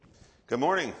Good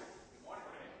morning.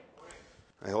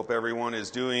 I hope everyone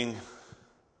is doing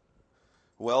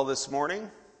well this morning.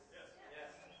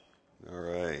 All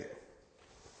right.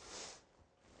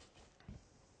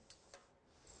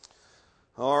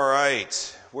 All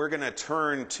right. We're going to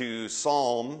turn to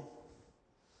Psalm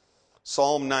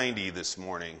 90 this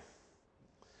morning.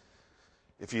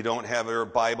 If you don't have your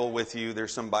Bible with you,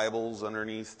 there's some Bibles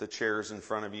underneath the chairs in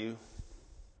front of you.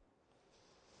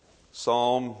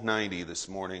 Psalm 90 this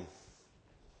morning.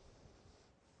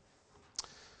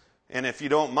 And if you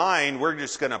don't mind, we're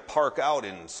just going to park out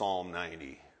in Psalm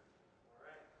 90.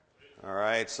 All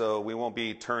right, so we won't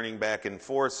be turning back and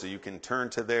forth, so you can turn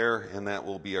to there, and that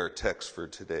will be our text for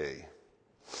today.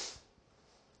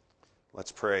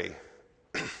 Let's pray.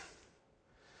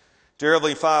 Dear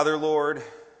Heavenly Father, Lord,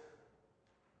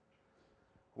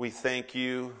 we thank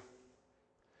you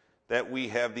that we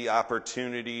have the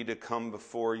opportunity to come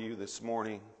before you this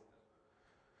morning,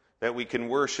 that we can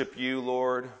worship you,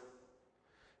 Lord.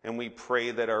 And we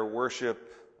pray that our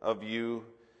worship of you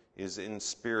is in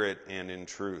spirit and in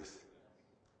truth.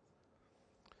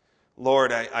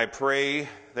 Lord, I pray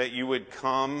that you would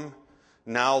come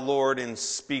now, Lord, and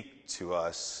speak to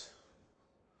us.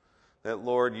 That,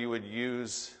 Lord, you would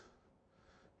use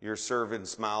your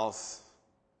servant's mouth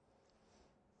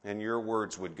and your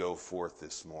words would go forth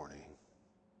this morning.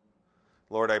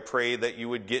 Lord, I pray that you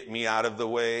would get me out of the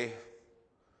way,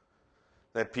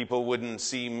 that people wouldn't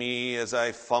see me as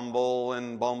I fumble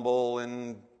and bumble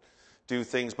and do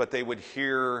things, but they would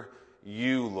hear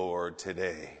you, Lord,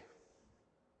 today.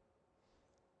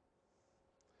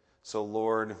 So,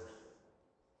 Lord,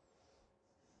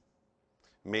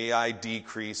 may I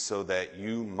decrease so that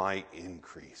you might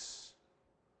increase.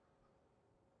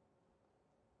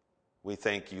 We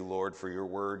thank you, Lord, for your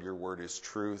word. Your word is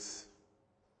truth.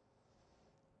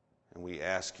 And we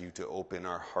ask you to open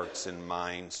our hearts and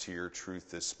minds to your truth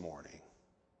this morning.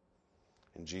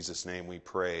 In Jesus' name we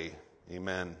pray.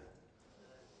 Amen.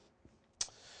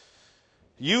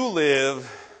 You live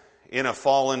in a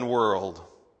fallen world.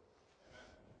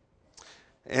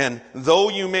 And though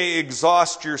you may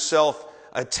exhaust yourself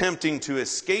attempting to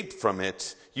escape from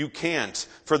it, you can't,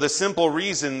 for the simple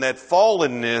reason that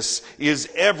fallenness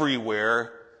is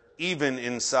everywhere, even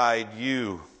inside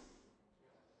you.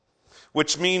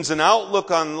 Which means an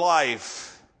outlook on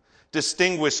life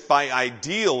distinguished by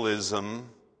idealism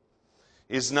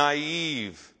is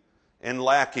naive and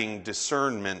lacking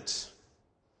discernment.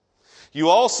 You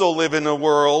also live in a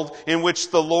world in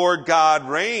which the Lord God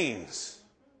reigns.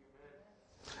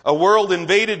 A world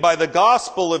invaded by the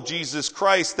gospel of Jesus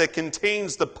Christ that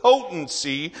contains the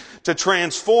potency to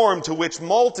transform, to which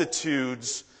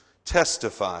multitudes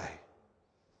testify.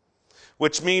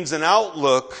 Which means an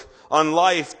outlook on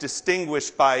life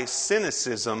distinguished by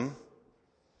cynicism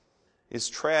is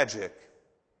tragic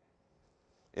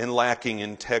and lacking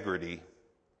integrity.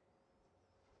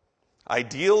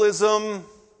 Idealism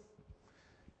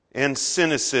and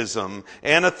cynicism,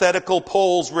 antithetical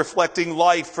poles reflecting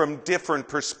life from different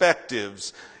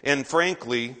perspectives, and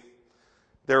frankly,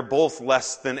 they're both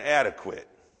less than adequate.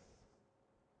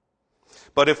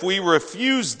 But if we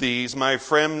refuse these, my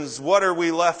friends, what are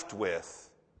we left with?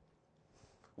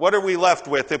 What are we left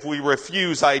with if we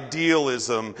refuse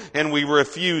idealism and we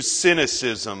refuse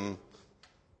cynicism?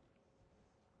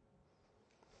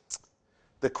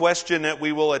 The question that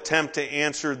we will attempt to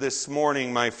answer this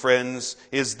morning, my friends,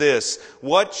 is this: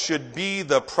 what should be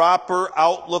the proper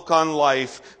outlook on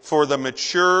life for the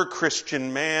mature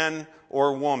Christian man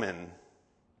or woman?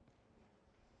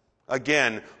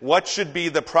 Again, what should be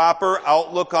the proper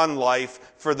outlook on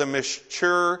life for the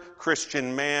mature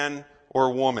Christian man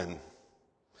or woman?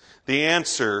 The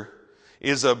answer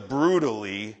is a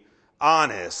brutally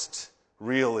honest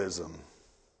realism.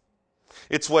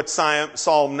 It's what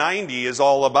Psalm 90 is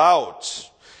all about.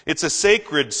 It's a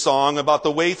sacred song about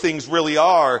the way things really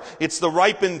are. It's the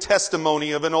ripened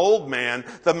testimony of an old man,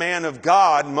 the man of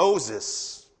God,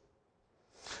 Moses,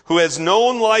 who has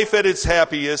known life at its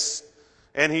happiest,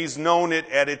 and he's known it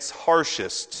at its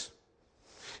harshest.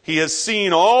 He has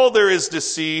seen all there is to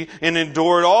see and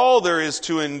endured all there is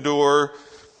to endure.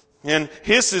 And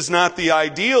his is not the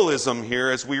idealism here,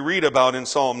 as we read about in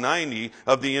Psalm 90,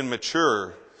 of the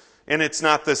immature. And it's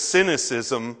not the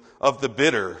cynicism of the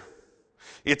bitter.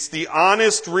 It's the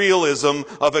honest realism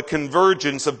of a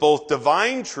convergence of both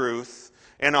divine truth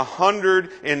and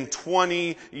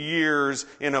 120 years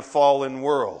in a fallen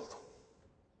world.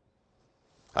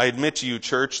 I admit to you,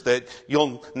 church, that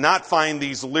you'll not find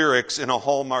these lyrics in a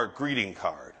Hallmark greeting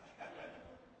card.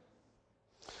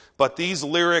 But these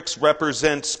lyrics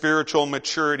represent spiritual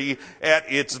maturity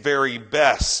at its very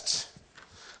best.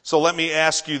 So let me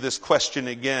ask you this question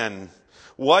again.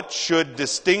 What should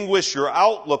distinguish your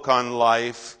outlook on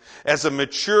life as a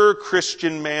mature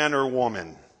Christian man or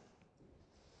woman?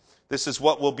 This is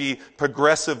what will be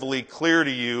progressively clear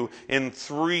to you in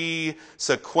 3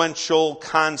 sequential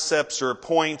concepts or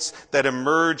points that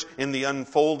emerge in the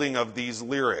unfolding of these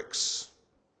lyrics.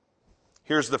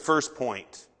 Here's the first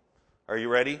point. Are you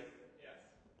ready?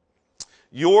 Yes.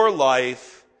 Your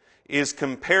life is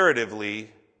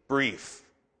comparatively brief.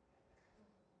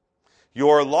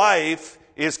 Your life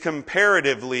is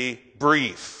comparatively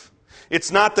brief. It's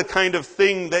not the kind of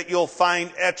thing that you'll find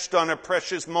etched on a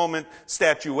precious moment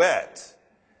statuette.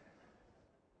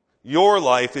 Your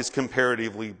life is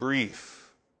comparatively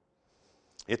brief.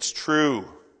 It's true.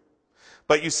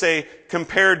 But you say,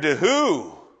 compared to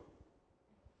who?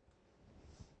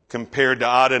 Compared to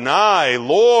Adonai,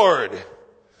 Lord.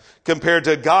 Compared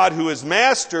to God who is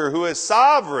master, who is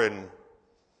sovereign.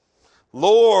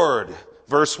 Lord,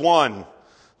 verse 1.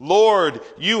 Lord,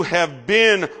 you have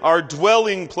been our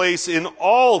dwelling place in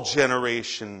all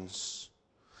generations.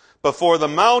 Before the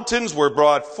mountains were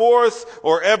brought forth,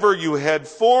 or ever you had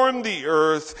formed the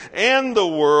earth and the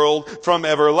world, from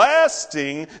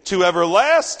everlasting to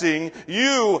everlasting,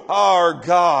 you are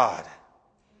God.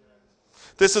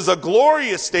 This is a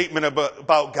glorious statement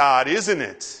about God, isn't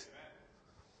it?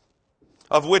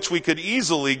 Of which we could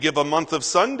easily give a month of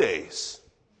Sundays.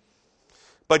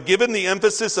 But given the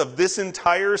emphasis of this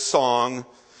entire song,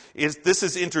 this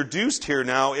is introduced here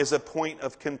now as a point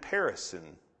of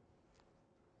comparison.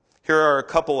 Here are a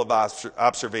couple of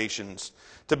observations.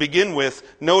 To begin with,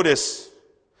 notice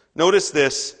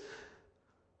this.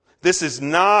 This is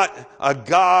not a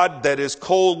God that is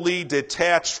coldly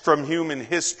detached from human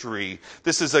history.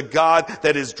 This is a God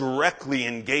that is directly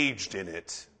engaged in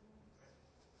it.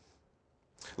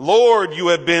 Lord, you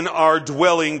have been our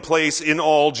dwelling place in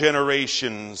all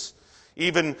generations.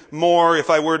 Even more, if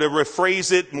I were to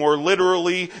rephrase it more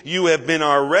literally, you have been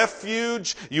our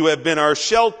refuge, you have been our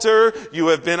shelter, you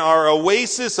have been our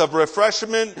oasis of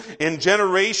refreshment in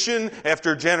generation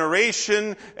after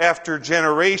generation after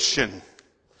generation.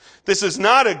 This is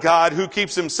not a God who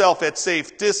keeps himself at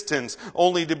safe distance,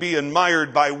 only to be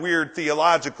admired by weird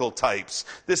theological types.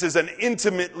 This is an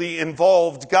intimately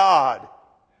involved God.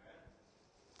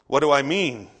 What do I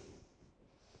mean?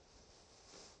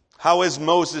 How has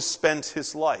Moses spent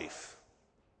his life?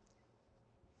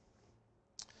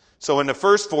 So in the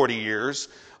first 40 years,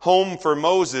 home for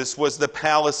Moses was the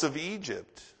palace of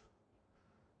Egypt.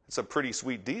 It's a pretty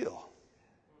sweet deal.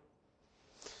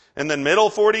 And the middle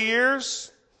 40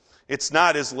 years, it's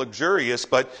not as luxurious,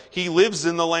 but he lives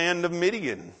in the land of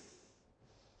Midian,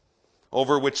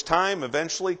 over which time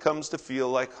eventually comes to feel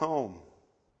like home.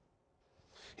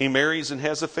 He marries and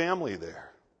has a family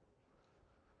there.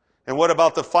 And what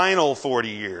about the final 40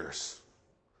 years?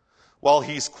 Well,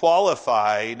 he's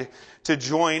qualified to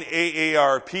join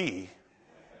AARP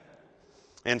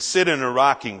and sit in a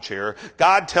rocking chair.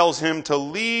 God tells him to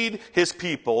lead his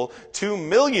people, 2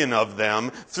 million of them,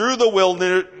 through the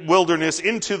wilderness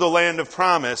into the land of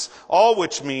promise, all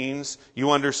which means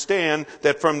you understand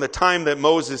that from the time that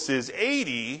Moses is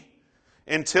 80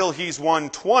 until he's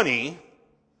 120,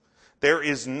 there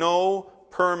is no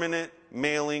permanent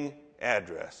mailing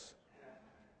address.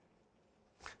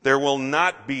 There will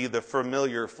not be the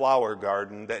familiar flower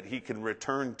garden that he can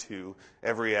return to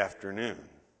every afternoon.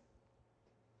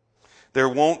 There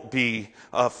won't be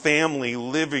a family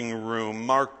living room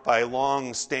marked by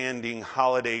long-standing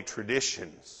holiday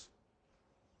traditions.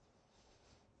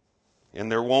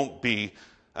 And there won't be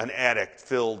an attic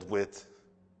filled with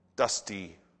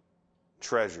dusty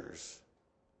treasures,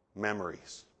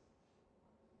 memories.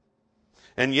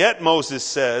 And yet Moses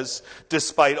says,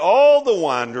 despite all the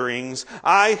wanderings,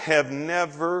 I have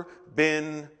never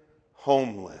been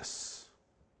homeless.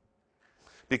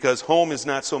 Because home is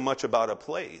not so much about a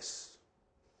place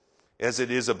as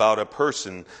it is about a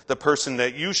person. The person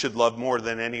that you should love more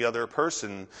than any other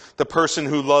person. The person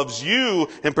who loves you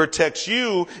and protects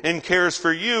you and cares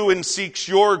for you and seeks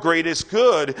your greatest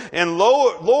good. And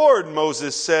Lord,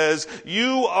 Moses says,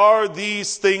 you are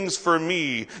these things for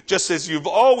me, just as you've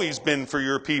always been for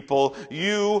your people.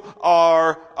 You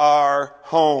are our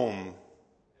home.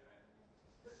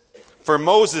 For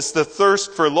Moses, the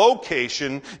thirst for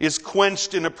location is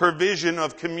quenched in a provision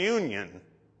of communion.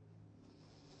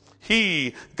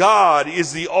 He, God,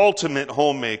 is the ultimate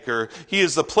homemaker. He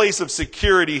is the place of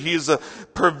security. He is a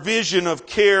provision of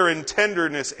care and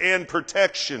tenderness and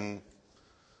protection.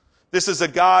 This is a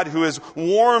God who is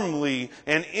warmly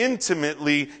and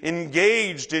intimately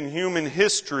engaged in human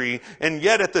history, and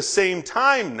yet at the same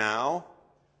time now,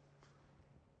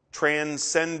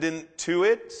 transcendent to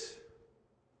it,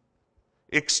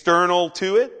 external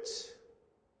to it.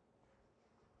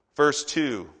 Verse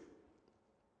 2.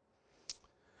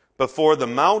 Before the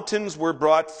mountains were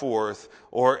brought forth,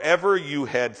 or ever you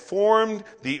had formed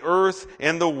the earth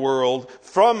and the world,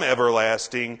 from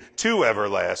everlasting to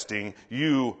everlasting,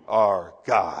 you are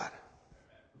God.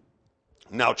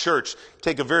 Now, church,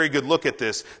 take a very good look at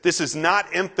this. This is not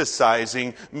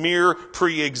emphasizing mere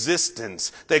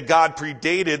pre-existence, that God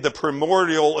predated the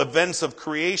primordial events of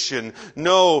creation.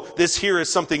 No, this here is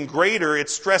something greater.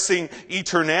 It's stressing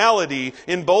eternality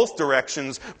in both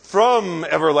directions, from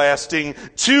everlasting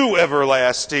to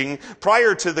everlasting,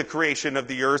 prior to the creation of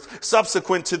the earth,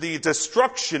 subsequent to the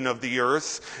destruction of the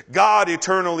earth. God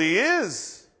eternally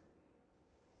is.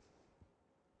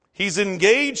 He's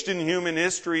engaged in human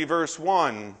history, verse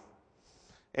 1,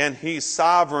 and he's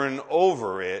sovereign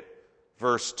over it,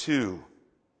 verse 2.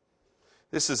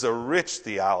 This is a rich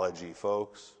theology,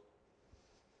 folks.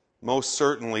 Most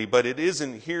certainly, but it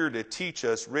isn't here to teach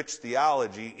us rich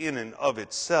theology in and of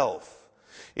itself.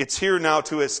 It's here now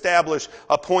to establish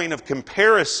a point of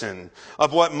comparison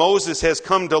of what Moses has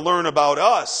come to learn about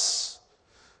us.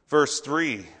 Verse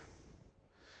 3.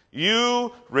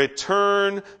 You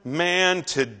return man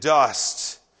to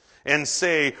dust and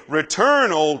say,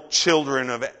 return, O children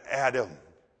of Adam,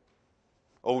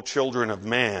 O children of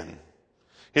man.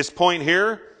 His point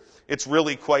here, it's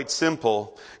really quite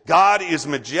simple. God is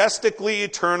majestically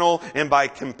eternal, and by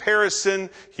comparison,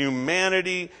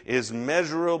 humanity is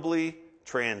measurably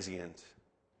transient.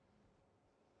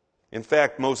 In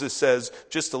fact, Moses says,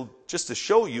 just to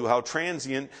show you how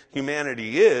transient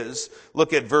humanity is,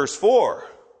 look at verse 4.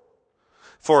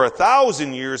 For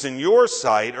 1,000 years in your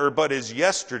sight are but as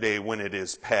yesterday when it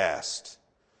is past.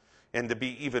 And to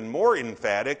be even more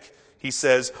emphatic, he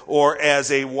says, or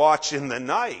as a watch in the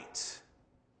night.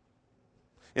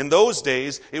 In those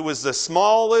days, it was the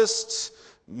smallest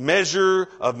measure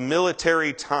of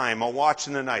military time, a watch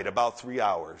in the night, about 3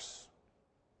 hours.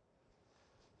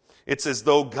 It's as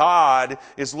though God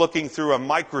is looking through a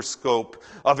microscope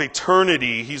of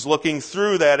eternity. He's looking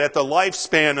through that at the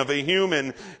lifespan of a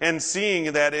human and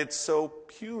seeing that it's so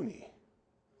puny,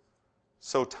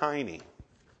 so tiny.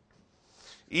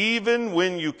 Even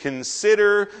when you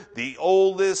consider the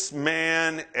oldest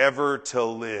man ever to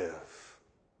live.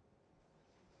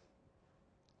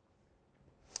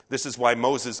 This is why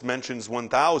Moses mentions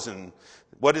 1,000.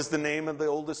 What is the name of the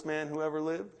oldest man who ever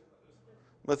lived?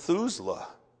 Methuselah.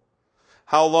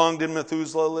 How long did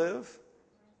Methuselah live?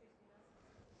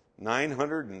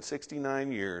 969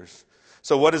 years.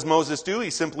 So what does Moses do? He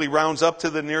simply rounds up to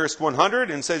the nearest 100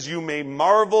 and says, you may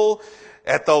marvel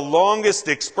at the longest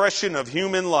expression of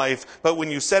human life, but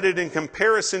when you set it in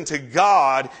comparison to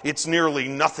God, it's nearly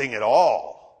nothing at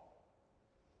all.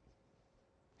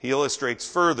 He illustrates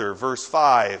further, verse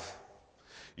 5.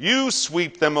 You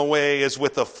sweep them away as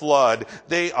with a flood.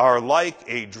 They are like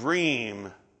a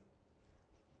dream.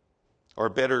 Or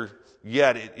better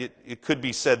yet, it could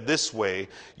be said this way.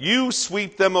 You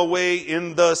sweep them away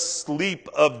in the sleep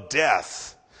of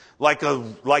death, like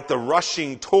the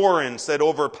rushing torrents that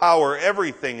overpower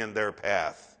everything in their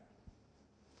path.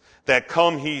 That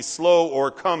come he slow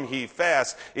or come he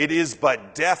fast, it is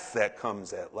but death that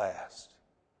comes at last.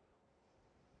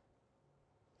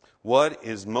 What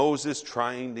is Moses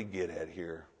trying to get at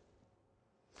here?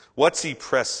 What's he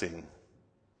pressing?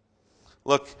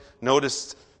 Look,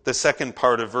 notice the second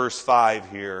part of verse 5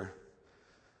 here.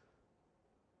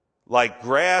 Like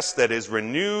grass that is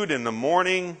renewed in the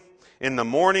morning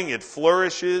it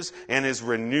flourishes and is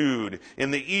renewed.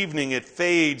 In the evening it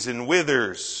fades and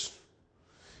withers.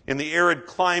 In the arid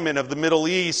climate of the Middle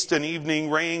East, an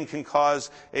evening rain can cause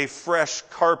a fresh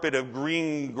carpet of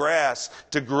green grass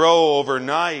to grow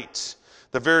overnight,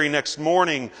 the very next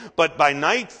morning. But by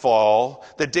nightfall,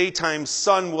 the daytime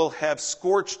sun will have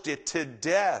scorched it to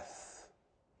death.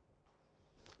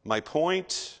 My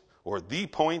point, or the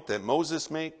point that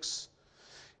Moses makes,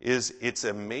 is it's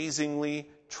amazingly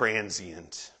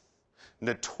transient,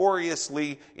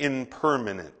 notoriously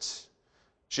impermanent,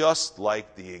 just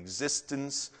like the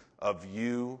existence of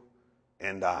you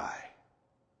and I.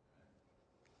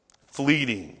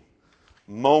 Fleeting,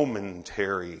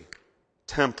 momentary,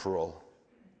 temporal.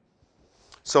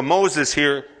 So Moses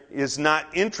here is not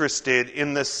interested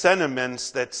in the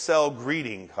sentiments that sell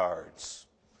greeting cards.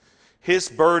 His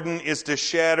burden is to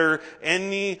shatter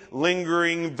any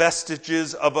lingering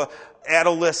vestiges of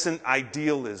adolescent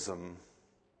idealism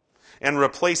and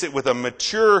replace it with a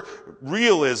mature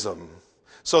realism,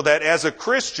 so that as a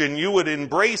Christian you would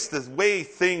embrace the way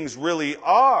things really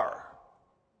are.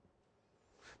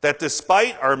 That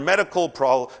despite our medical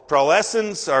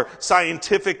prowess, our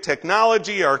scientific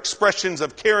technology, our expressions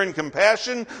of care and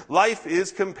compassion, life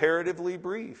is comparatively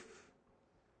brief.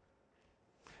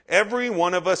 Every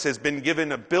one of us has been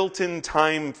given a built-in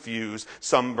time fuse.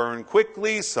 Some burn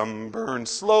quickly, some burn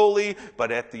slowly,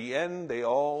 but at the end they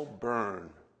all burn.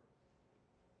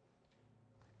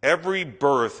 Every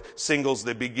birth signals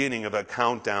the beginning of a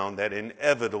countdown that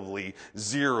inevitably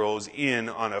zeroes in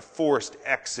on a forced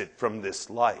exit from this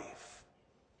life.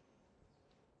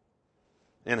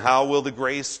 And how will the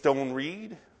gravestone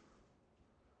read?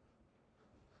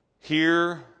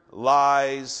 Here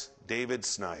lies David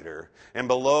Snyder, and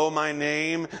below my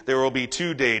name there will be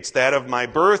 2 dates, that of my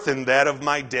birth and that of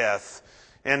my death.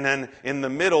 And then in the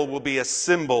middle will be a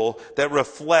symbol that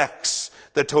reflects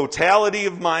the totality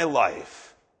of my life.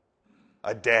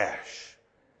 A dash.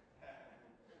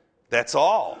 That's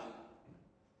all.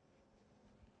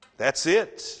 That's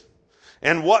it.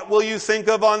 And what will you think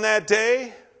of on that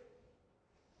day?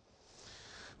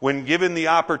 When given the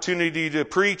opportunity to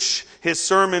preach, his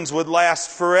sermons would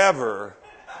last forever.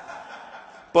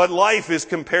 But life is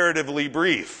comparatively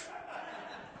brief.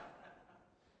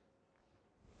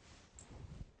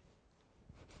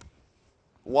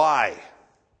 Why?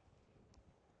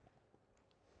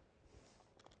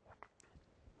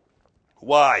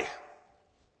 Why?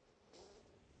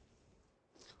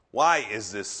 Why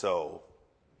is this so?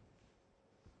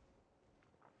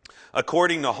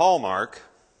 According to Hallmark,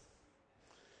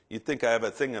 you'd think I have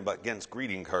a thing against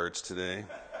greeting cards today.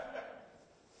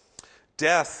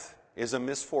 Death is a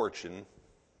misfortune.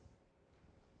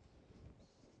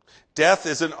 Death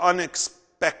is an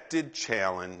unexpected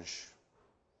challenge.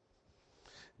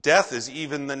 Death is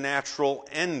even the natural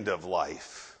end of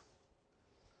life.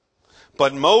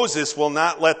 But Moses will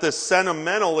not let the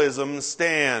sentimentalism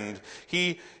stand.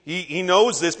 He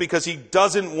knows this because he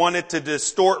doesn't want it to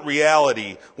distort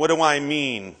reality. What do I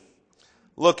mean?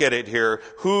 Look at it here.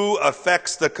 Who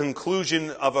affects the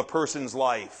conclusion of a person's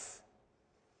life?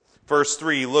 Verse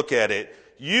 3, look at it.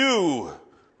 You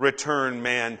return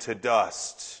man to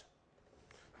dust.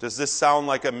 Does this sound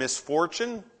like a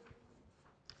misfortune?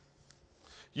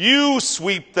 You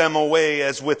sweep them away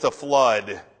as with a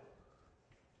flood.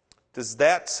 Does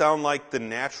that sound like the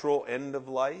natural end of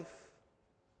life?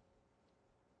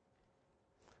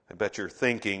 I bet you're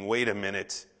thinking, wait a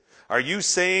minute. Are you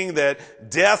saying that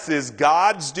death is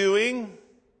God's doing?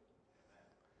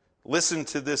 Listen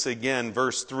to this again,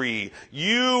 verse 3.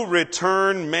 You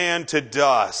return man to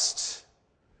dust.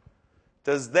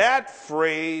 Does that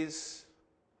phrase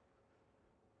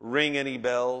ring any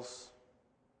bells?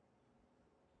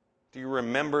 Do you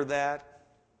remember that?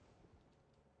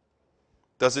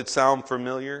 Does it sound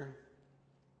familiar?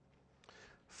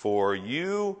 For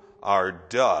you are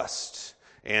dust,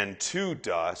 and to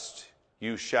dust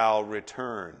you shall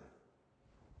return.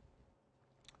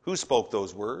 Who spoke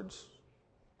those words?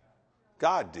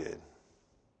 God did.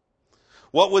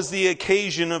 What was the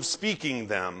occasion of speaking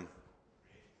them?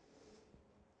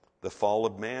 The fall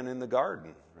of man in the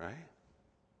garden, right?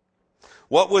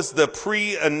 What was the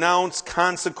pre-announced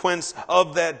consequence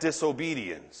of that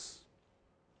disobedience?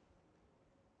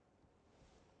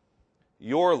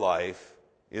 Your life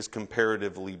is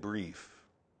comparatively brief.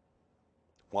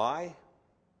 Why?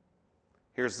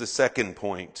 Here's the second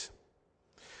point.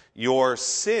 Your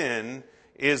sin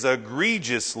is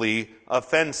egregiously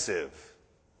offensive.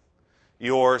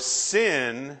 Your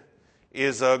sin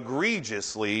is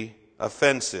egregiously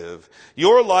offensive.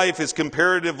 Your life is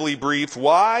comparatively brief.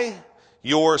 Why?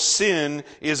 Your sin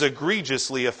is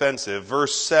egregiously offensive.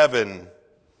 Verse 7.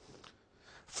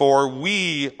 For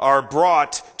we are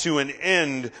brought to an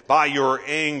end by your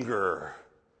anger.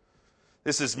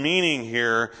 This is meaning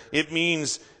here. It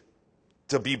means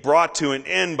to be brought to an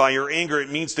end by your anger.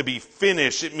 It means to be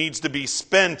finished. It means to be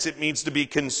spent. It means to be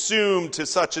consumed to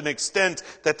such an extent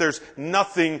that there's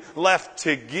nothing left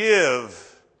to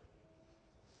give.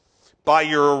 By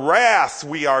your wrath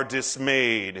we are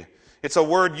dismayed. It's a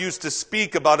word used to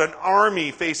speak about an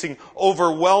army facing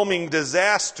overwhelming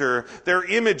disaster. There are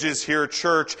images here,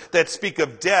 church, that speak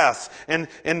of death. And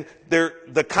they're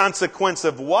the consequence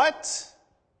of what?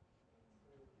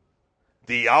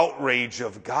 The outrage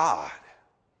of God.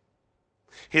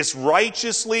 His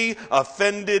righteously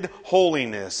offended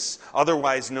holiness,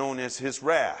 otherwise known as his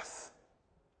wrath.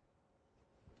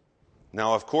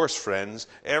 Now, of course, friends,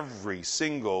 every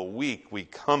single week we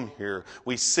come here,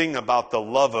 we sing about the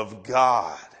love of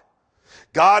God.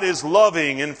 God is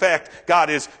loving. In fact, God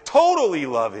is totally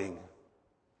loving.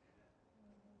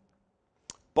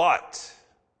 But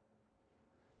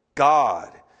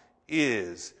God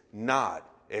is not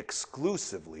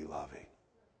exclusively loving.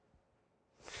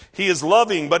 He is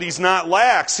loving, but he's not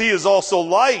lax. He is also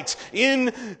light,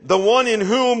 in the one in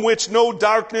whom which no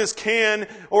darkness can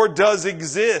or does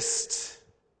exist.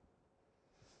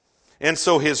 And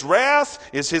so his wrath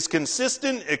is his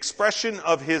consistent expression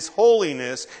of his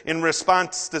holiness in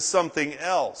response to something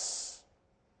else.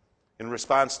 In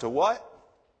response to what?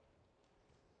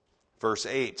 Verse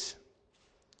 8.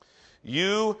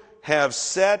 You have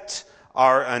set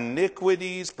our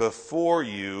iniquities before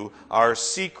you, our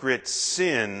secret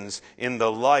sins in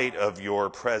the light of your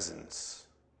presence.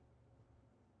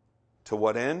 To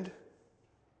what end?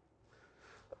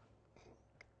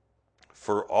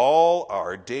 For all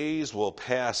our days will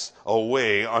pass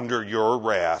away under your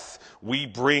wrath. We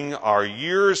bring our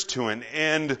years to an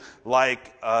end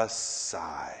like a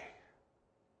sigh.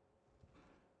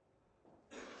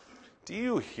 Do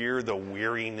you hear the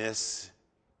weariness?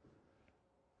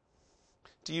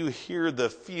 Do you hear the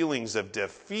feelings of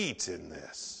defeat in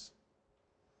this?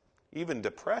 Even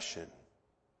depression.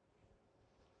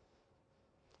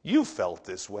 You felt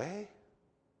this way.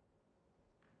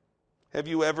 Have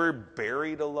you ever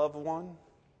buried a loved one?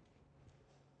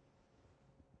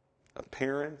 A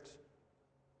parent?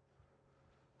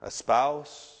 A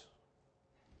spouse?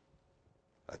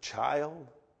 A child?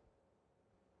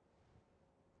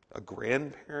 A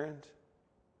grandparent?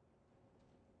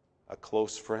 A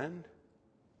close friend?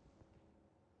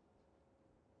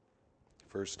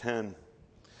 Verse 10,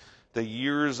 the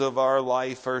years of our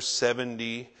life are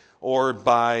 70,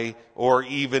 or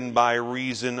even by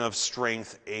reason of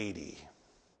strength 80.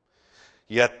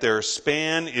 Yet their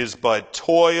span is but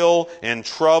toil and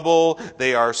trouble.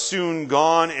 They are soon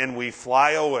gone and we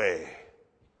fly away.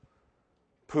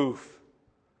 Poof.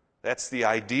 That's the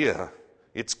idea.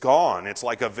 It's gone. It's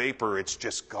like a vapor. It's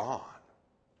just gone.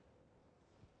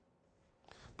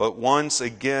 But once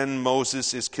again,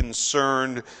 Moses is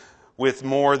concerned with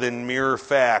more than mere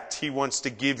fact. He wants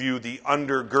to give you the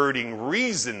undergirding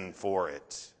reason for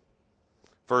it.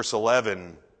 Verse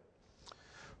 11.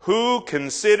 Who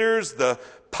considers the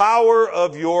power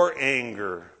of your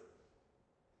anger?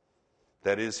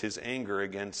 That is his anger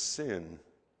against sin.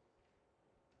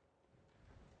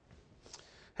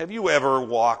 Have you ever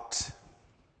walked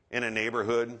in a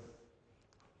neighborhood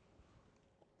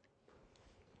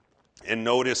and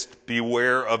noticed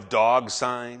beware of dog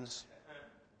signs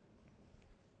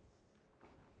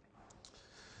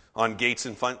on gates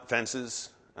and fences?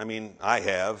 I mean, I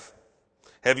have.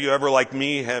 Have you ever, like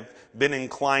me, have been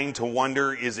inclined to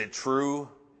wonder, is it true?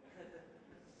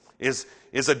 Is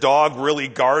a dog really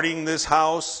guarding this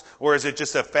house? Or is it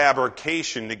just a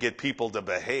fabrication to get people to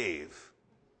behave?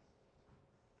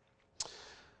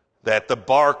 That the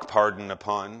bark, pardon the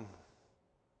pun,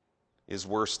 is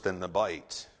worse than the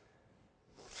bite.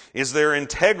 Is there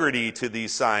integrity to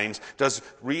these signs? Does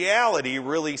reality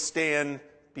really stand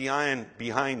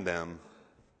behind them?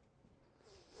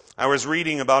 I was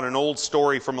reading about an old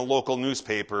story from a local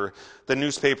newspaper. The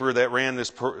newspaper that ran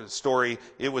this story,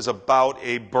 it was about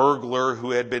a burglar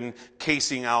who had been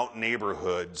casing out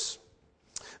neighborhoods.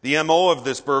 The MO of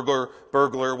this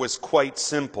burglar was quite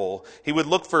simple. He would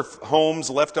look for homes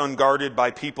left unguarded by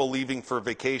people leaving for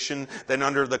vacation. Then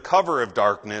under the cover of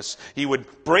darkness, he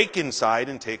would break inside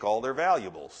and take all their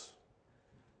valuables.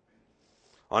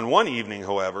 On one evening,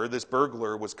 however, this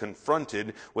burglar was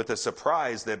confronted with a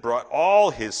surprise that brought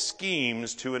all his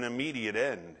schemes to an immediate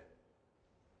end.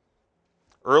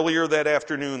 Earlier that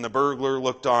afternoon, the burglar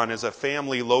looked on as a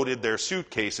family loaded their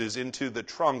suitcases into the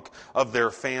trunk of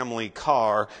their family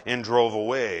car and drove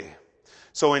away.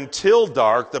 So until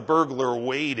dark, the burglar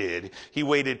waited. He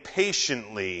waited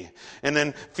patiently. And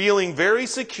then, feeling very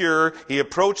secure, he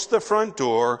approached the front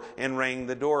door and rang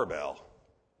the doorbell.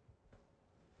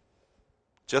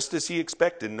 Just as he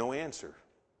expected, no answer.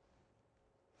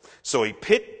 So he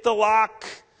picked the lock,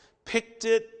 picked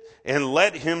it, and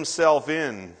let himself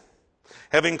in.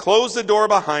 Having closed the door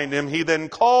behind him, he then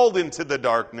called into the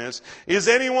darkness, "Is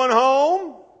anyone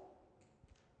home?"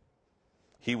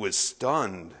 He was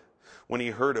stunned when he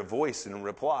heard a voice in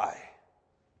reply.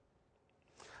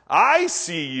 "I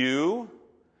see you,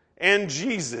 and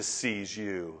Jesus sees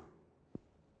you."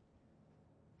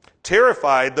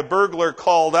 Terrified, the burglar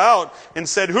called out and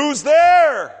said, "Who's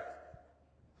there?"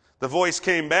 The voice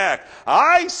came back,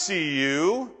 "I see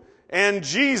you, and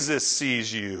Jesus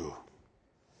sees you."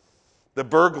 The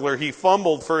burglar, he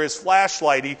fumbled for his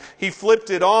flashlight. He flipped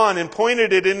it on and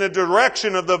pointed it in the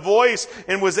direction of the voice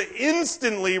and was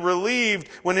instantly relieved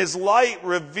when his light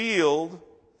revealed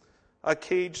a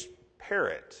caged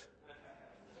parrot,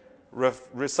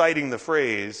 reciting the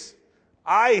phrase,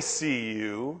 "I see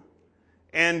you,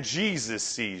 and Jesus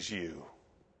sees you."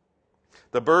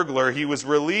 The burglar, he was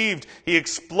relieved. He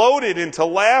exploded into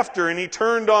laughter and he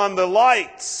turned on the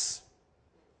lights.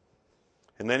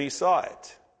 And then he saw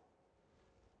it.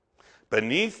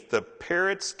 Beneath the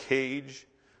parrot's cage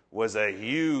was a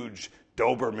huge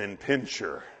Doberman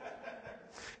pinscher.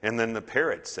 And then the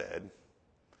parrot said,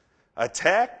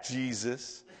 "Attack,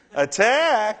 Jesus,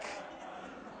 attack."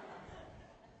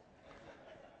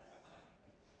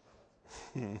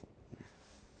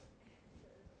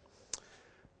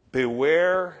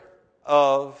 Beware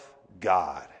of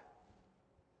God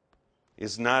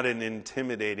is not an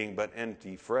intimidating but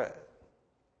empty threat.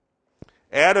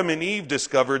 Adam and Eve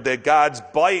discovered that God's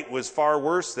bite was far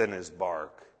worse than his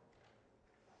bark.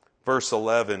 Verse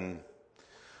 11,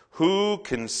 who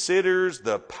considers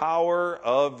the power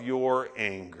of your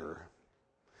anger?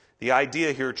 The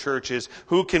idea here, church, is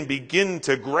who can begin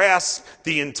to grasp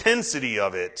the intensity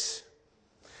of it?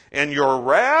 And your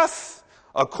wrath,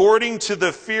 according to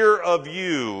the fear of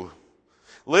you.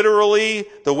 Literally,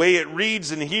 the way it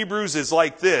reads in Hebrews is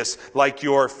like this. Like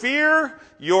your fear,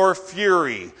 your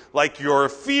fury. Like your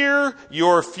fear,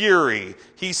 your fury.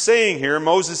 He's saying here,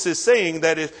 Moses is saying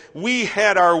that if we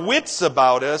had our wits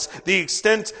about us, the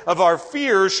extent of our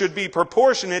fear should be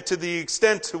proportionate to the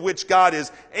extent to which God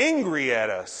is angry at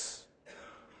us.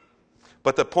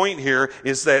 But the point here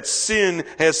is that sin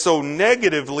has so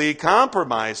negatively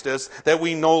compromised us that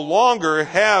we no longer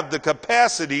have the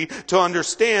capacity to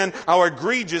understand how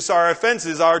egregious our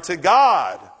offenses are to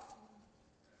God.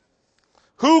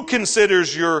 Who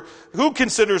considers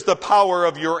the power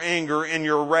of your anger and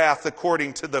your wrath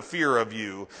according to the fear of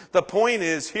you? The point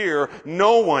is here,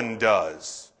 no one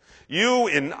does. You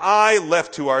and I,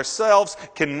 left to ourselves,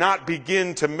 cannot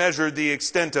begin to measure the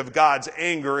extent of God's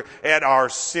anger at our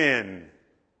sin.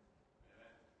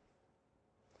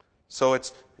 So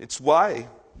it's why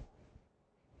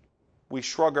we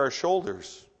shrug our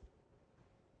shoulders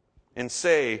and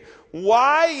say,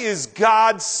 why is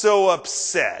God so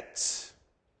upset?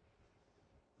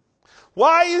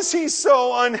 Why is he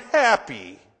so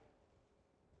unhappy?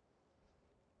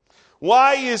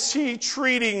 Why is he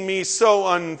treating me so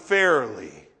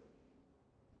unfairly?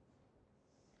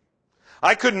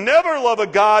 I could never love a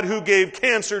God who gave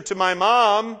cancer to my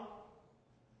mom.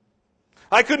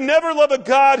 I could never love a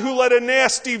God who let a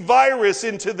nasty virus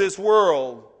into this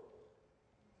world.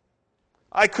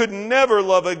 I could never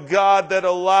love a God that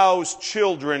allows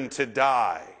children to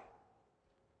die.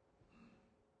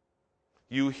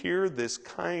 You hear this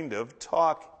kind of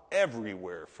talk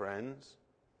everywhere, friends.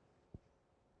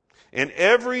 And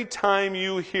every time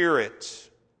you hear it,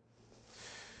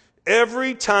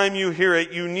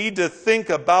 you need to think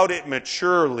about it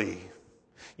maturely.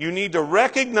 You need to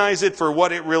recognize it for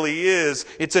what it really is.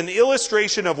 It's an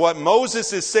illustration of what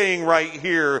Moses is saying right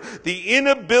here. The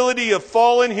inability of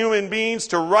fallen human beings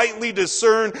to rightly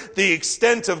discern the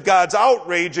extent of God's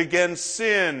outrage against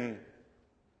sin.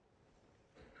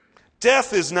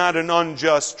 Death is not an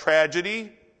unjust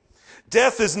tragedy.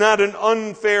 Death is not an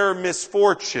unfair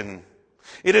misfortune.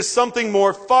 It is something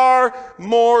far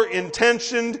more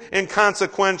intentioned and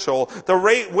consequential.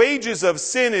 The wages of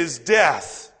sin is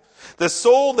death. The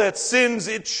soul that sins,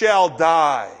 it shall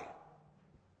die.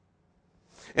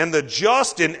 And the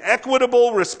just and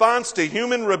equitable response to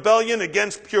human rebellion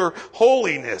against pure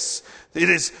holiness, it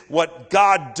is what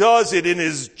God does, it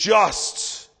is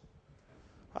just.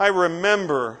 I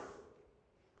remember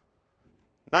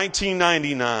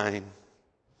 1999,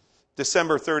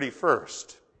 December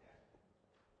 31st,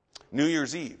 New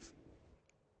Year's Eve.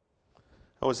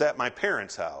 I was at my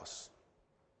parents' house,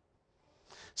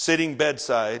 sitting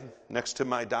bedside next to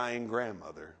my dying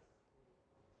grandmother.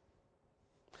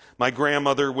 My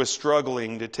grandmother was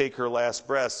struggling to take her last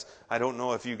breaths. I don't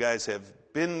know if you guys have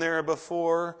been there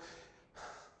before.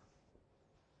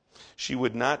 She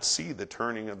would not see the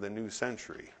turning of the new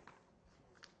century.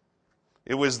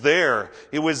 It was there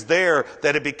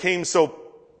that it became so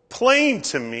plain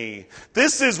to me.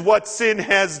 This is what sin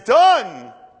has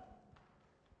done.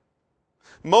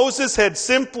 Moses had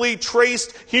simply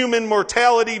traced human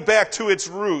mortality back to its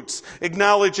roots,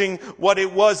 acknowledging what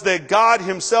it was that God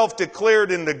himself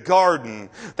declared in the garden,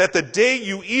 that the day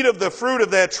you eat of the fruit of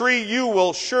that tree, you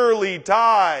will surely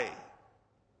die.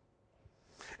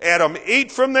 Adam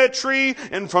ate from that tree,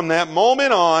 and from that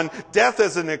moment on, death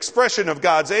as an expression of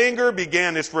God's anger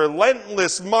began its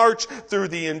relentless march through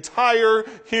the entire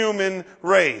human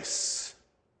race.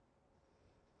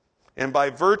 And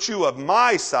by virtue of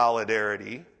my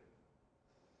solidarity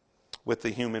with the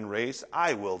human race,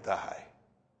 I will die.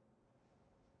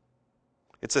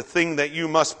 It's a thing that you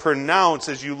must pronounce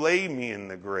as you lay me in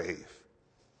the grave.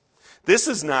 This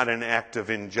is not an act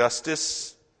of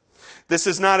injustice. This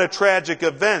is not a tragic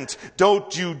event.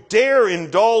 Don't you dare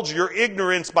indulge your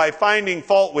ignorance by finding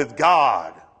fault with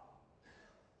God.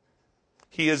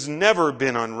 He has never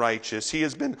been unrighteous. He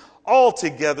has been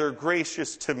altogether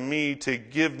gracious to me to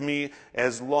give me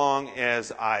as long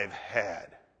as I've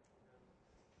had.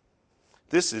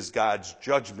 This is God's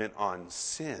judgment on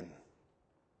sin.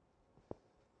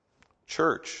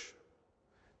 Church,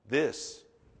 this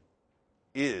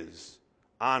is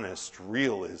honest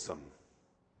realism.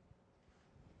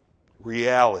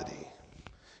 Reality.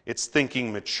 It's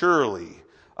thinking maturely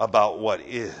about what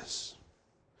is.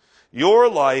 Your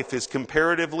life is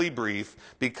comparatively brief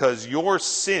because your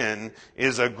sin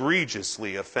is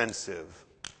egregiously offensive.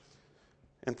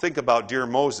 And think about dear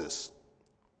Moses.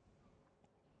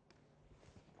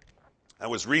 I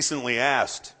was recently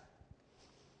asked,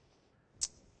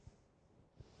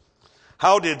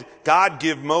 how did God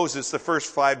give Moses the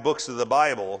first 5 books of the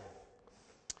Bible?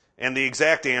 And the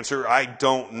exact answer, I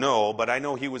don't know, but I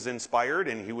know he was inspired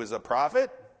and he was a prophet,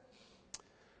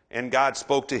 and God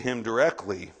spoke to him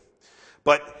directly.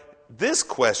 But this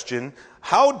question,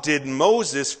 how did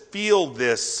Moses feel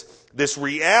this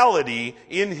reality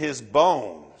in his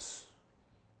bones?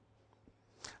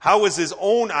 How was his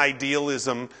own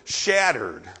idealism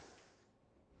shattered?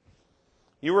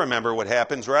 You remember what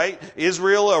happens, right?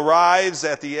 Israel arrives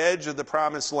at the edge of the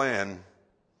promised land.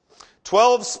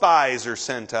 12 spies are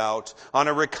sent out on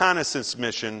a reconnaissance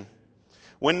mission.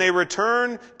 When they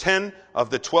return, 10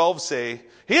 of the 12 say,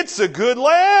 "It's a good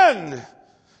land,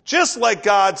 just like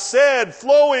God said,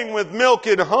 flowing with milk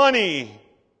and honey."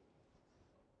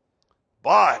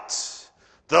 But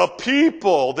the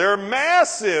people, they're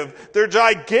massive, they're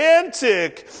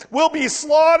gigantic. We'll be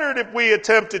slaughtered if we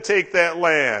attempt to take that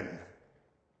land.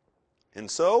 And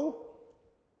so,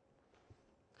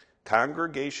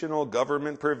 congregational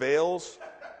government prevails.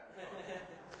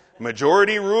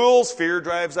 Majority rules, fear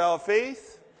drives out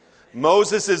faith.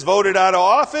 Moses is voted out of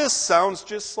office. Sounds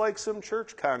just like some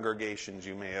church congregations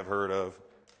you may have heard of.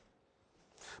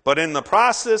 But in the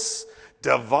process,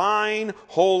 divine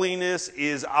holiness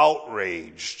is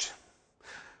outraged.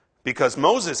 Because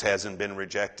Moses hasn't been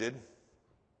rejected,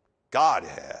 God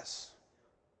has.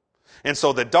 And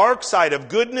so the dark side of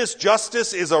goodness,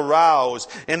 justice is aroused,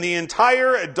 and the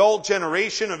entire adult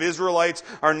generation of Israelites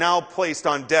are now placed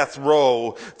on death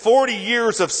row. 40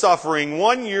 years of suffering,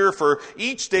 1 year for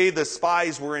each day the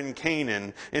spies were in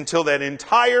Canaan, until that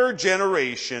entire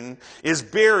generation is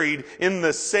buried in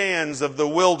the sands of the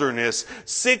wilderness.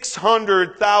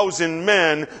 600,000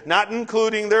 men, not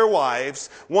including their wives,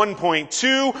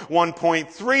 1.2,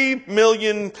 1.3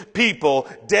 million people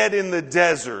dead in the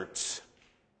desert.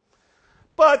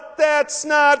 But that's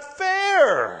not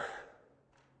fair.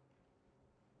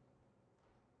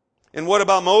 And what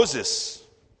about Moses?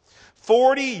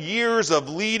 40 years of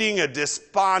leading a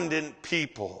despondent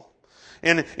people.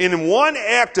 And in one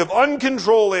act of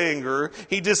uncontrolled anger,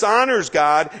 he dishonors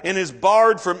God and is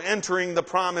barred from entering the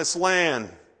promised land.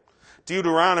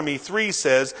 Deuteronomy 3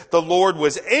 says, the Lord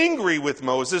was angry with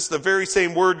Moses, the very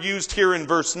same word used here in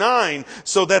verse 9,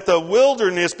 so that the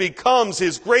wilderness becomes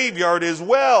his graveyard as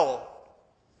well.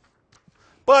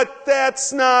 But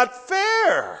that's not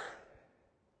fair.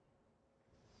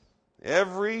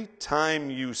 Every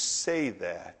time you say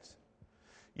that,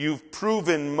 you've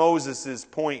proven Moses'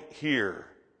 point here.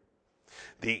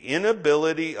 The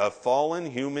inability of fallen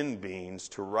human beings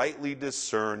to rightly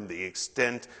discern the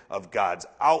extent of God's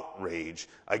outrage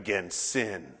against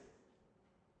sin.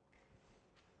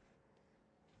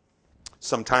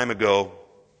 Some time ago,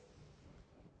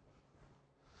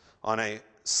 on a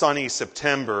sunny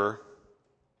September,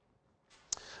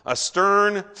 a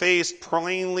stern-faced,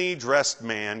 plainly dressed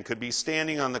man could be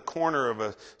standing on the corner of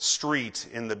a street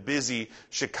in the busy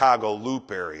Chicago Loop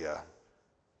area.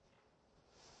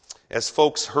 As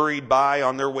folks hurried by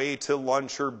on their way to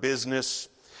lunch or business,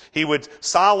 he would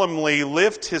solemnly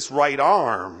lift his right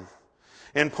arm,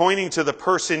 and pointing to the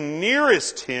person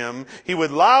nearest him, he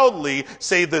would loudly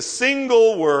say the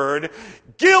single word,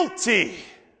 "Guilty!"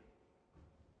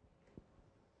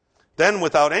 Then,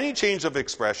 without any change of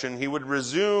expression, he would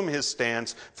resume his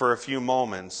stance for a few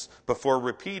moments before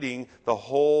repeating the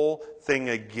whole thing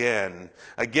again.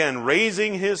 Again,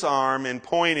 raising his arm and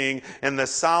pointing in the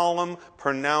solemn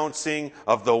pronouncing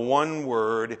of the one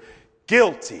word,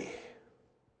 "Guilty."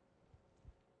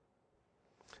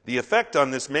 The effect on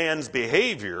this man's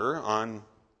behavior on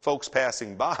folks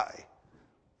passing by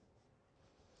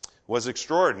was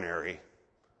extraordinary,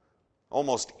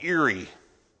 almost eerie.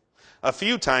 A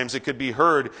few times it could be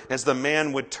heard as the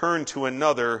man would turn to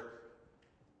another,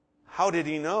 "How did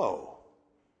he know?"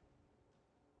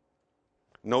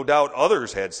 No doubt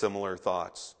others had similar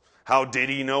thoughts. How did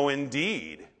he know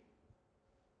indeed?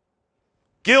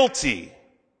 Guilty.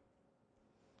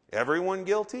 Everyone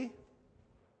guilty?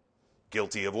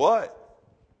 Guilty of what?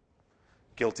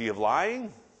 Guilty of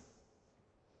lying?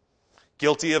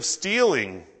 Guilty of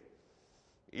stealing,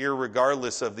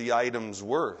 irregardless of the item's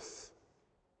worth.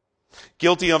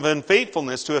 Guilty of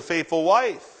unfaithfulness to a faithful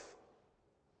wife.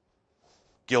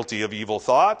 Guilty of evil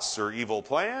thoughts or evil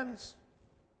plans.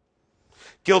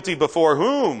 Guilty before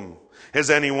whom? Has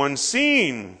anyone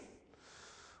seen?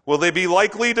 Will they be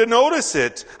likely to notice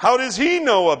it? How does he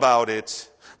know about it?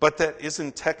 But that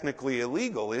isn't technically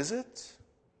illegal, is it?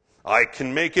 I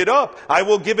can make it up. I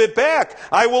will give it back.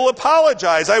 I will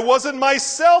apologize. I wasn't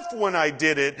myself when I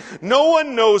did it. No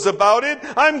one knows about it.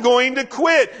 I'm going to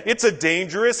quit. It's a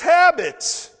dangerous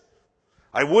habit.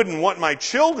 I wouldn't want my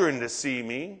children to see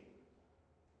me.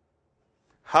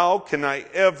 How can I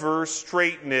ever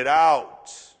straighten it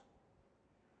out?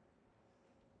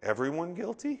 Everyone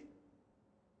guilty?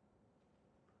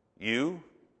 You?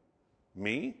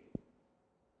 Me?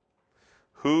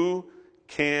 Who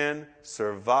can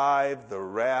survive the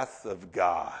wrath of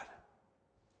God?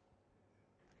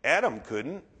 Adam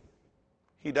couldn't.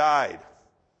 He died.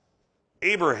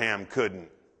 Abraham couldn't.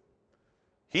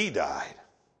 He died.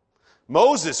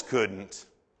 Moses couldn't.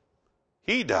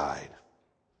 He died.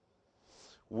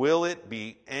 Will it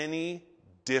be any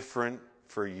different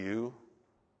for you?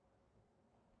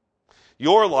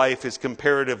 Your life is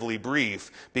comparatively brief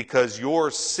because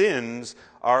your sins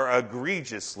are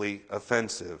egregiously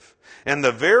offensive. And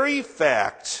the very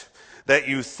fact that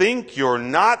you think you're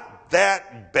not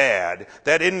that bad,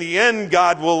 that in the end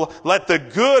God will let the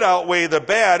good outweigh the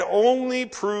bad, only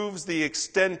proves the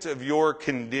extent of your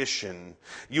condition.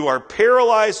 You are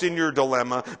paralyzed in your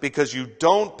dilemma because you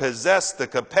don't possess the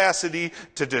capacity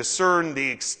to discern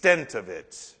the extent of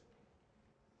it.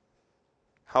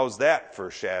 How's that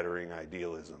for shattering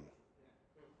idealism?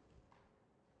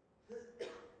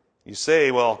 You say,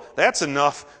 well, that's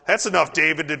enough,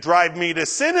 David, to drive me to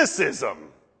cynicism.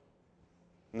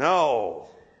 No.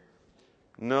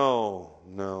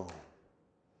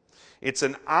 It's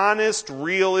an honest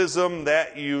realism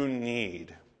that you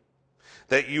need.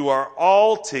 That you are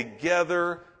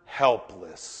altogether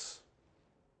helpless.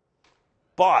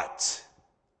 But,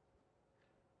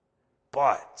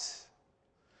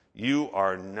 you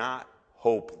are not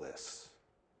hopeless.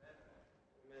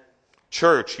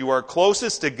 Church, you are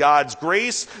closest to God's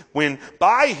grace when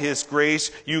by His grace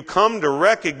you come to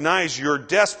recognize your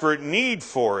desperate need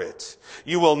for it.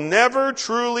 You will never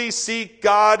truly seek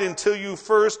God until you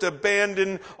first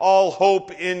abandon all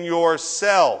hope in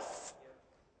yourself.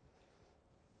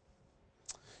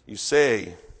 You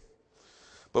say,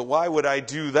 but why would I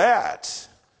do that?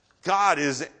 God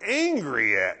is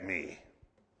angry at me.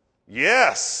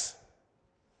 Yes.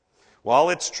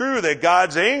 While it's true that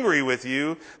God's angry with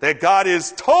you, that God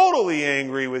is totally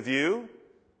angry with you,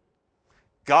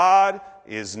 God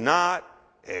is not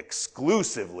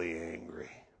exclusively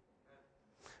angry.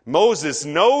 Moses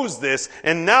knows this,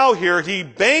 and now here he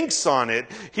banks on it.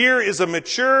 Here is a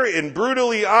mature and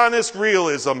brutally honest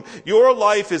realism. Your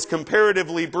life is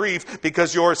comparatively brief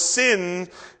because your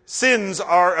sins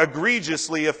are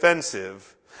egregiously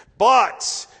offensive.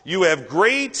 But you have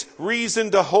great reason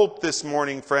to hope this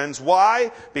morning, friends.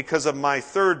 Why? Because of my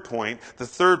third point. The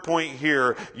third point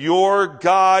here, your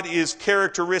God is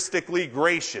characteristically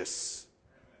gracious.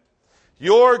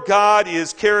 Your God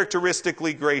is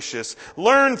characteristically gracious.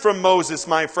 Learn from Moses,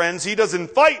 my friends. He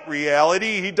doesn't fight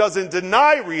reality. He doesn't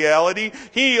deny reality.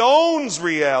 He owns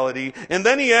reality. And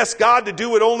then he asks God to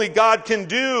do what only God can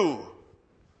do.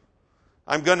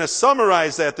 I'm going to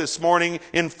summarize that this morning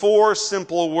in 4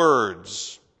 simple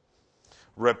words.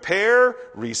 Repair,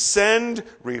 rescind,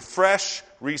 refresh,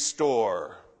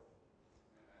 restore.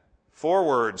 4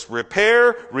 words.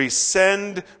 Repair,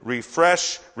 rescind,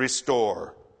 refresh,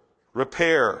 restore.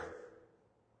 Repair.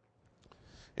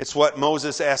 It's what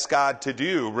Moses asked God to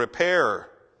do. Repair.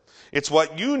 It's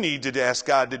what you need to ask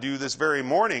God to do this very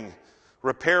morning.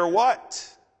 Repair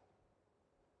what?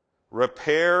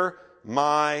 Repair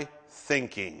my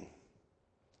thinking.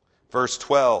 Verse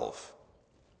 12.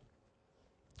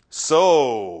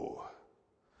 So,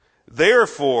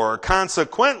 therefore,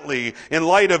 consequently, in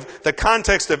light of the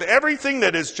context of everything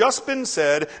that has just been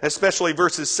said, especially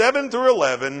verses 7 through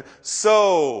 11,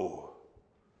 so,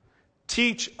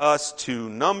 teach us to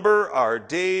number our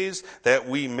days that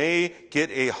we may get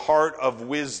a heart of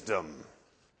wisdom.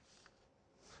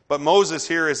 But Moses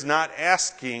here is not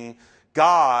asking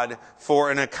God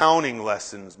for an accounting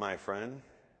lessons, my friend.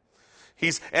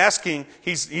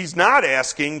 He's not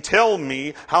asking, tell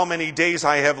me how many days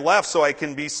I have left so I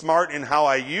can be smart in how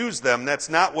I use them. That's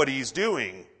not what he's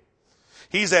doing.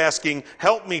 He's asking,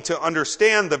 help me to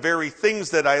understand the very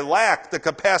things that I lack, the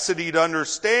capacity to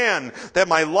understand that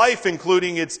my life,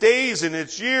 including its days and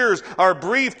its years, are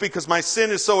brief because my sin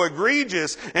is so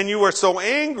egregious and you are so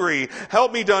angry.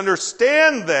 Help me to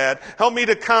understand that. Help me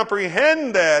to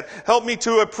comprehend that. Help me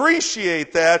to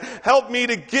appreciate that. Help me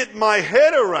to get my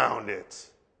head around it.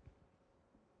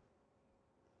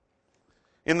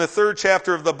 In the 3rd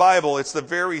chapter of the Bible, it's the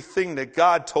very thing that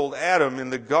God told Adam in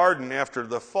the garden after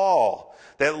the fall.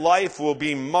 That life will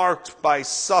be marked by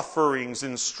sufferings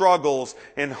and struggles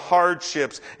and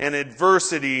hardships and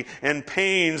adversity and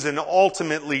pains and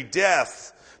ultimately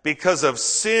death because of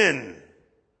sin.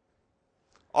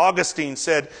 Augustine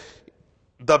said,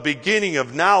 the beginning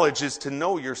of knowledge is to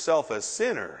know yourself a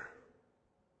sinner.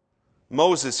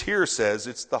 Moses here says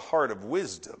it's the heart of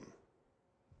wisdom.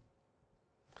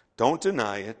 Don't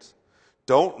deny it.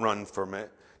 Don't run from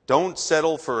it. Don't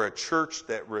settle for a church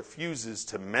that refuses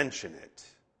to mention it.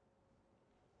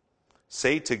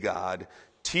 Say to God,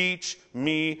 teach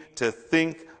me to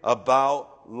think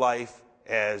about life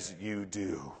as you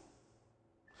do.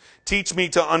 Teach me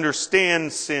to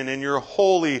understand sin and your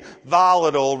holy,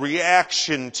 volatile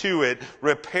reaction to it.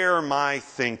 Repair my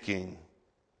thinking.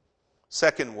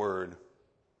 Second word,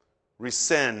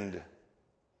 rescind.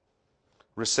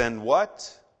 Rescind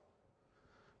what?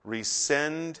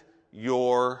 Rescind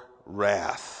your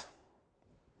wrath.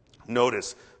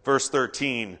 Notice verse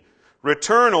 13.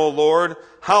 Return, O Lord,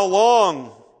 how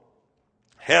long?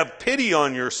 Have pity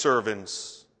on your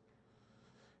servants.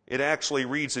 It actually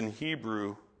reads in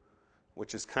Hebrew,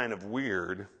 which is kind of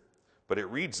weird, but it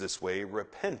reads this way,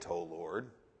 repent, O Lord.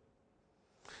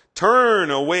 Turn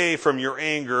away from your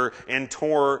anger and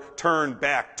turn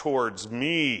back towards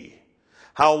me.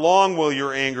 How long will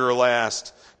your anger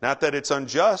last? Not that it's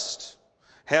unjust.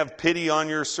 Have pity on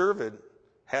your servant.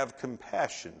 Have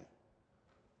compassion.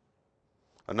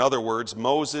 In other words,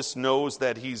 Moses knows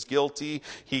that he's guilty.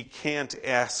 He can't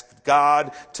ask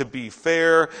God to be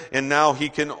fair, and now he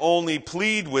can only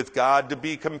plead with God to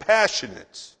be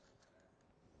compassionate.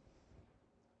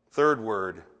 Third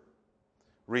word,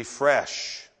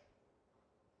 refresh.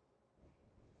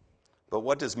 But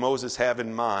what does Moses have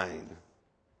in mind?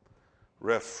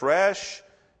 Refresh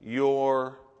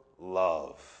your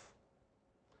love.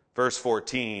 Verse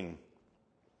 14.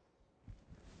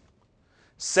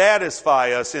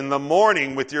 Satisfy us in the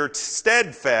morning with your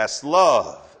steadfast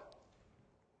love.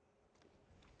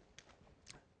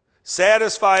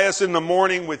 Satisfy us in the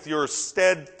morning with your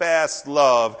steadfast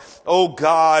love. Oh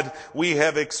God, we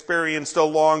have experienced a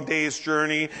long day's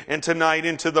journey, and tonight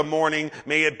into the morning,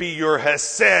 may it be your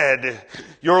hesed,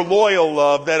 your loyal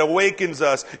love that awakens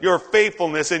us, your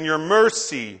faithfulness and your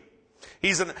mercy.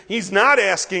 He's not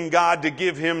asking God to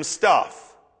give him stuff.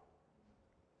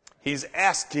 He's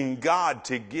asking God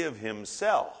to give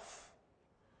himself.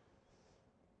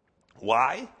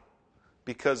 Why?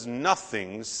 Because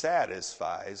nothing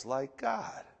satisfies like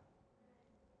God.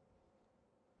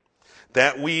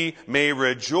 That we may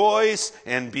rejoice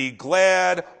and be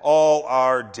glad all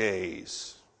our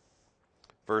days.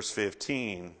 Verse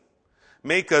 15.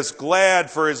 Make us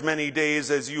glad for as many days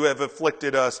as you have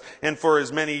afflicted us, and for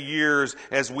as many years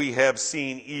as we have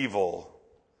seen evil.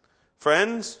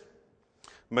 Friends,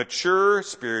 mature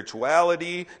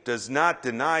spirituality does not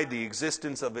deny the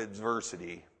existence of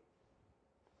adversity.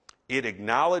 It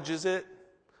acknowledges it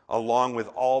along with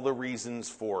all the reasons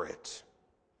for it.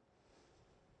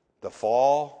 The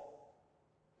fall,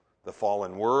 the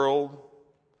fallen world,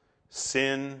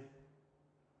 sin,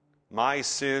 my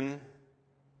sin.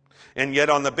 And yet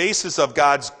on the basis of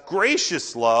God's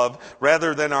gracious love,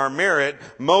 rather than our merit,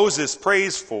 Moses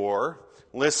prays for,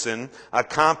 listen, a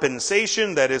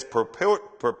compensation that is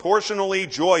proportionally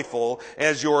joyful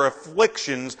as your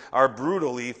afflictions are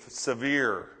brutally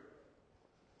severe.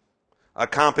 A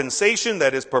compensation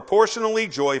that is proportionally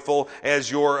joyful as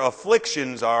your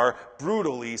afflictions are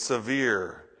brutally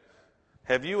severe.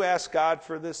 Have you asked God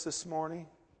for this morning?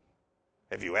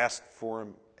 Have you asked for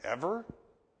him ever?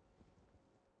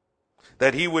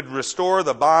 That he would restore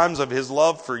the bonds of his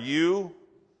love for you?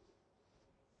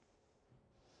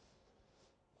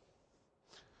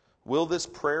 Will this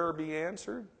prayer be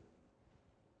answered?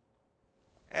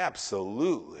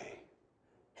 Absolutely.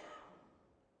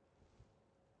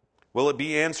 Will it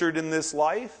be answered in this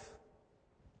life?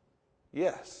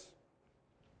 Yes.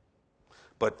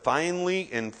 But finally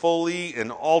and fully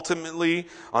and ultimately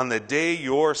on the day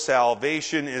your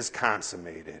salvation is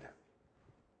consummated.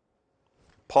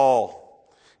 Paul,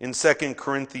 In 2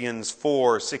 Corinthians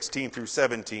 4:16 through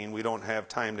 17, we don't have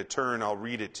time to turn, I'll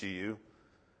read it to you.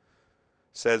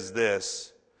 Says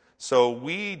this, "So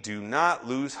we do not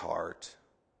lose heart,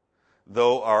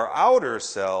 though our outer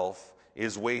self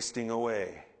is wasting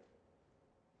away."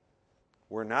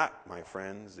 We're not, my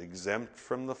friends, exempt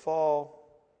from the fall.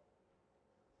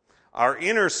 Our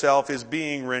inner self is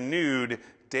being renewed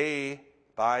day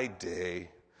by day.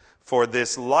 For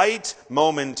this light,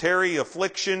 momentary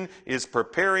affliction is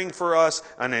preparing for us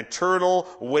an eternal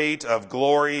weight of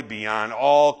glory beyond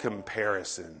all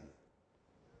comparison.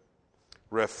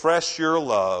 Refresh your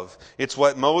love. It's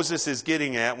what Moses is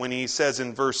getting at when he says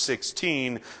in verse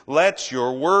 16, "Let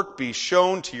your work be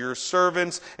shown to your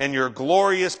servants and your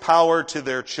glorious power to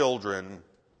their children."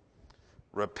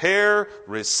 Repair,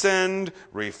 rescind,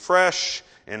 refresh,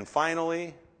 and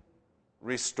finally,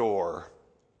 restore.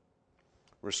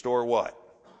 Restore what?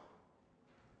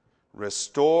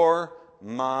 Restore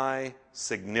my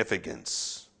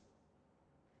significance.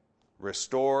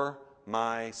 Restore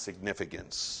my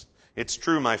significance. It's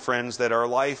true, my friends, that our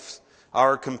lives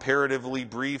are comparatively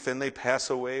brief and they pass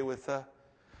away with a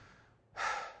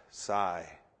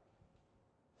sigh.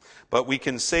 But we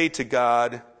can say to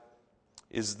God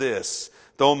is this,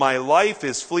 "Though my life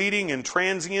is fleeting and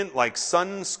transient like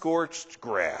sun-scorched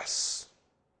grass,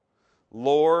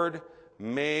 Lord,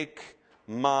 make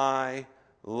my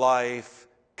life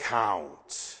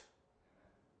count.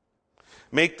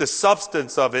 Make the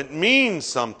substance of it mean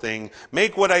something.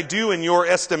 Make what I do in your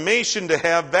estimation to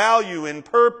have value and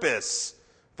purpose."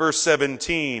 Verse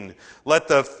 17, "Let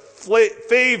the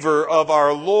favor of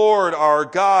our Lord our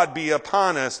God be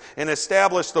upon us, and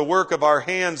establish the work of our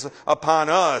hands upon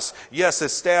us." Yes,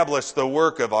 establish the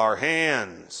work of our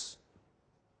hands.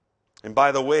 And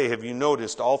by the way, have you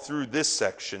noticed all through this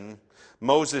section,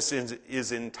 Moses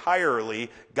is entirely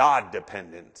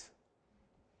God-dependent.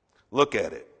 Look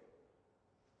at it.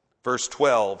 Verse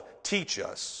 12, "Teach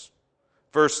us."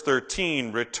 Verse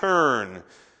 13, "Return."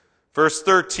 Verse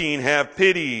 13, "Have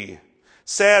pity."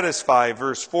 Satisfy,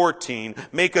 verse 14.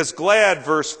 "Make us glad,"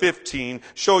 verse 15.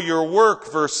 "Show your work,"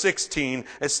 verse 16.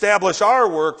 "Establish our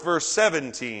work," verse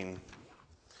 17.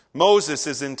 Moses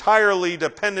is entirely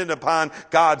dependent upon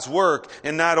God's work,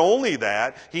 and not only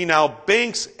that, he now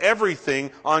banks everything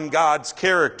on God's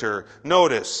character.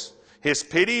 Notice, His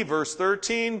pity, verse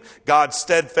 13, God's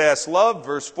steadfast love,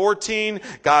 verse 14,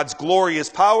 God's glorious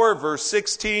power, verse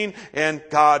 16, and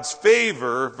God's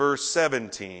favor, verse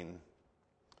 17.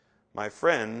 My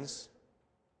friends,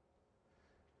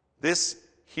 this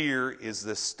here is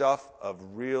the stuff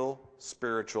of real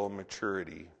spiritual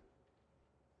maturity.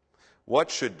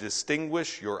 What should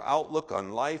distinguish your outlook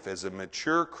on life as a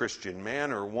mature Christian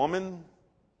man or woman?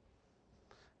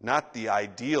 Not the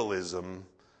idealism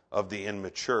of the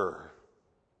immature,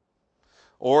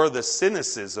 or the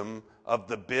cynicism of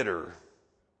the bitter,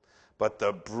 but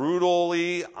the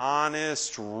brutally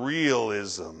honest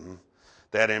realism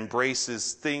that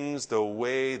embraces things the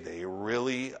way they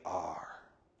really are.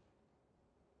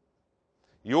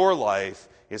 Your life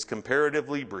is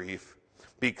comparatively brief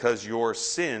because your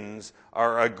sins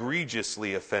are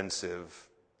egregiously offensive.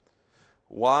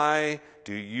 Why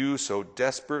do you so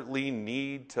desperately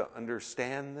need to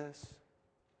understand this?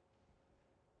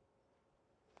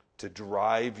 To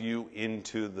drive you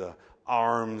into the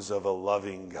arms of a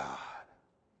loving God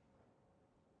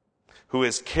who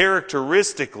is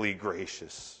characteristically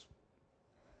gracious.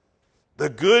 The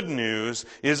good news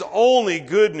is only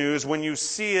good news when you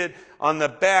see it on the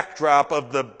backdrop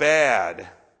of the bad.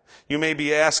 You may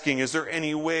be asking, is there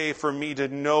any way for me to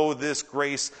know this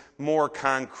grace more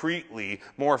concretely,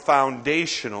 more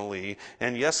foundationally?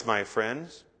 And yes, my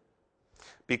friends,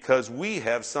 because we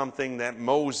have something that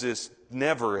Moses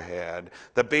never had.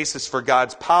 The basis for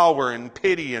God's power and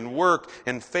pity and work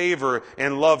and favor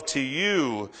and love to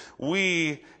you.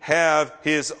 We have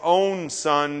His own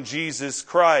Son, Jesus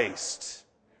Christ.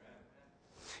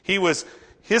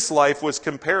 His life was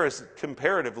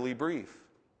comparatively brief.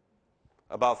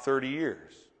 About 30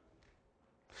 years.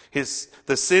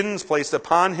 The sins placed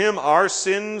upon Him, our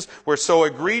sins, were so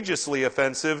egregiously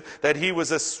offensive that He was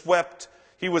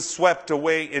swept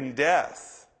away in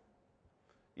death,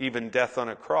 even death on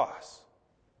a cross.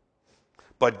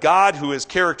 But God, who is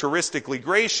characteristically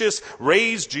gracious,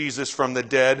 raised Jesus from the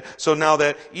dead, so now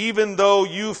that even though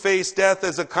you face death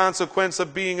as a consequence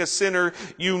of being a sinner,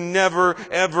 you never,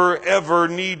 ever, ever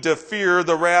need to fear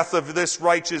the wrath of this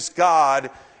righteous God,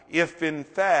 if in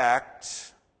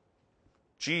fact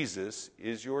Jesus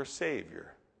is your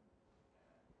Savior.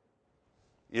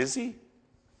 Is He?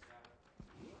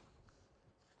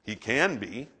 He can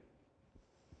be.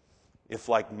 If,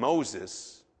 like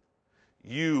Moses,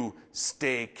 you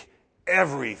stake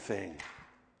everything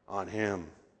on him.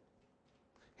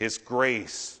 His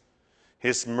grace,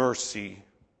 his mercy,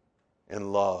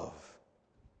 and love.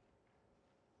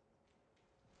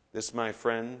 This, my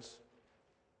friends,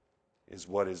 is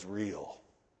what is real.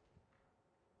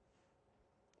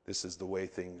 This is the way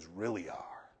things really are.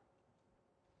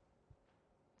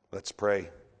 Let's pray.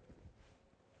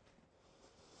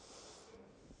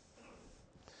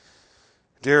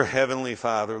 Dear Heavenly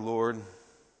Father, Lord,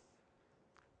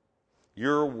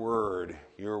 your word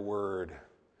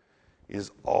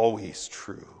is always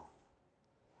true.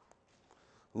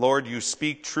 Lord, you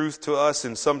speak truth to us,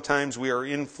 and sometimes we are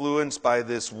influenced by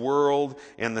this world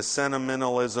and the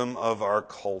sentimentalism of our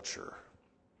culture.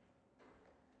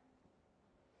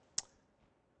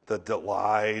 The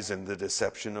lies and the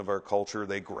deception of our culture,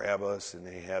 they grab us and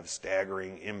they have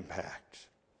staggering impact.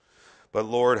 But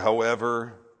Lord,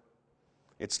 however,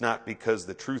 it's not because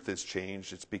the truth has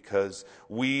changed, it's because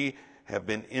we have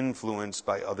been influenced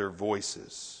by other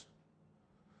voices.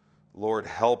 Lord,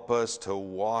 help us to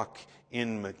walk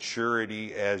in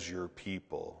maturity as your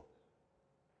people.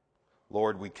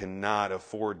 Lord, we cannot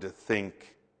afford to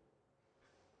think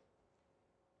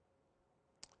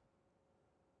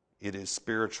it is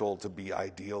spiritual to be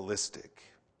idealistic,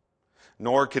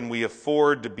 nor can we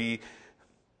afford to be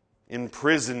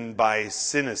imprisoned by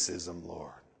cynicism,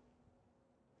 Lord.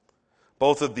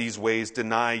 Both of these ways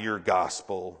deny your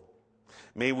gospel.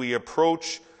 May we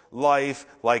approach life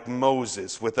like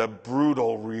Moses with a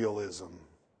brutal realism.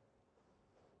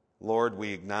 Lord,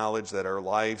 we acknowledge that our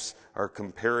lives are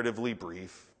comparatively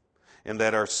brief and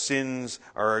that our sins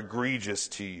are egregious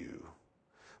to you.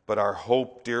 But our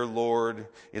hope, dear Lord,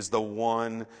 is the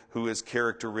one who is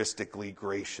characteristically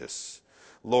gracious.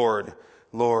 Lord,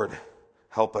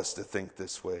 help us to think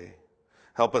this way.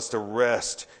 Help us to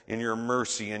rest in your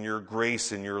mercy and your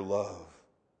grace and your love.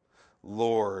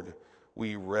 Lord,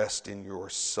 we rest in your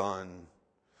Son,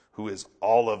 who is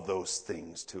all of those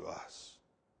things to us.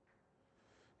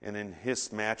 And in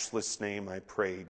his matchless name I pray.